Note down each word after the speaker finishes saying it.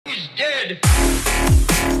dead.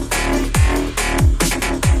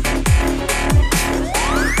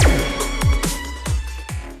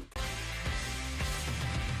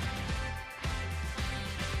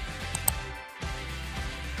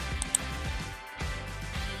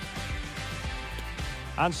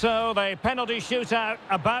 And so the penalty shootout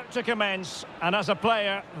about to commence, and as a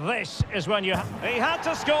player, this is when you... He had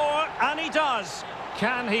to score, and he does.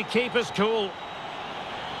 Can he keep his cool?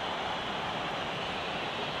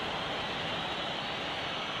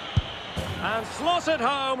 And slotted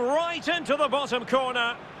home right into the bottom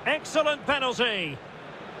corner. Excellent penalty.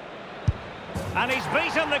 And he's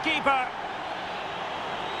beaten the keeper.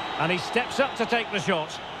 And he steps up to take the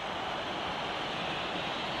shot.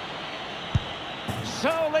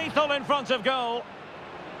 So lethal in front of goal.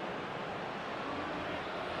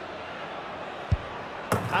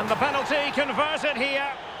 And the penalty converted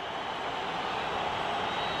here.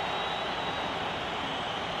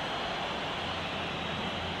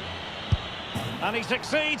 And he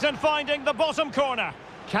succeeds in finding the bottom corner.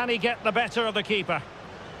 Can he get the better of the keeper?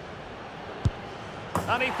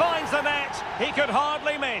 And he finds the net. He could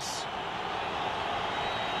hardly miss.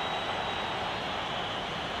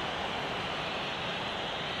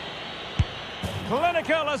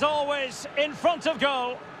 Clinical as always, in front of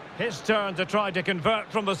goal. His turn to try to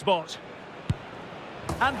convert from the spot.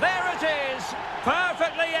 And there it is,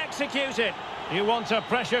 perfectly executed. You want a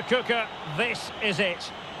pressure cooker, this is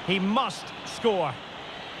it. He must score.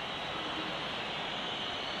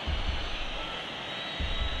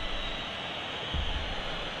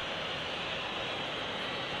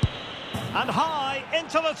 And high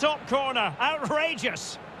into the top corner,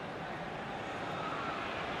 outrageous.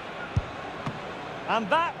 And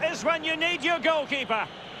that is when you need your goalkeeper.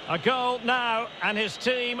 A goal now, and his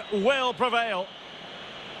team will prevail.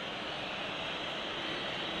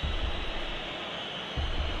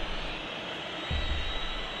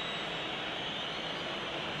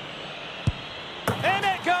 In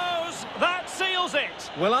it goes! That seals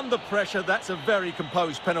it! Well, under pressure, that's a very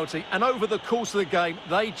composed penalty. And over the course of the game,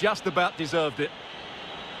 they just about deserved it.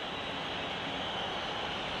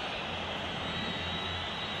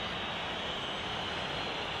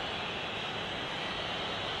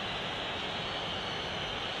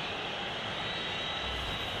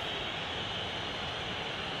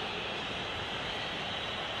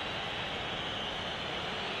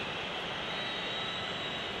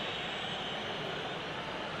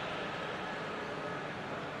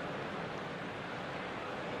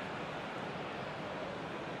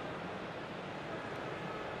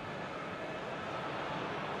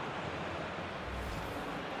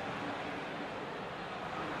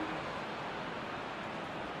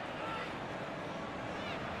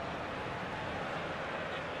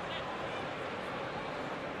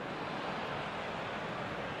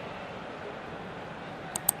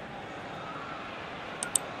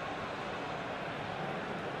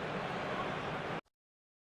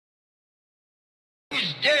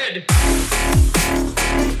 He's dead.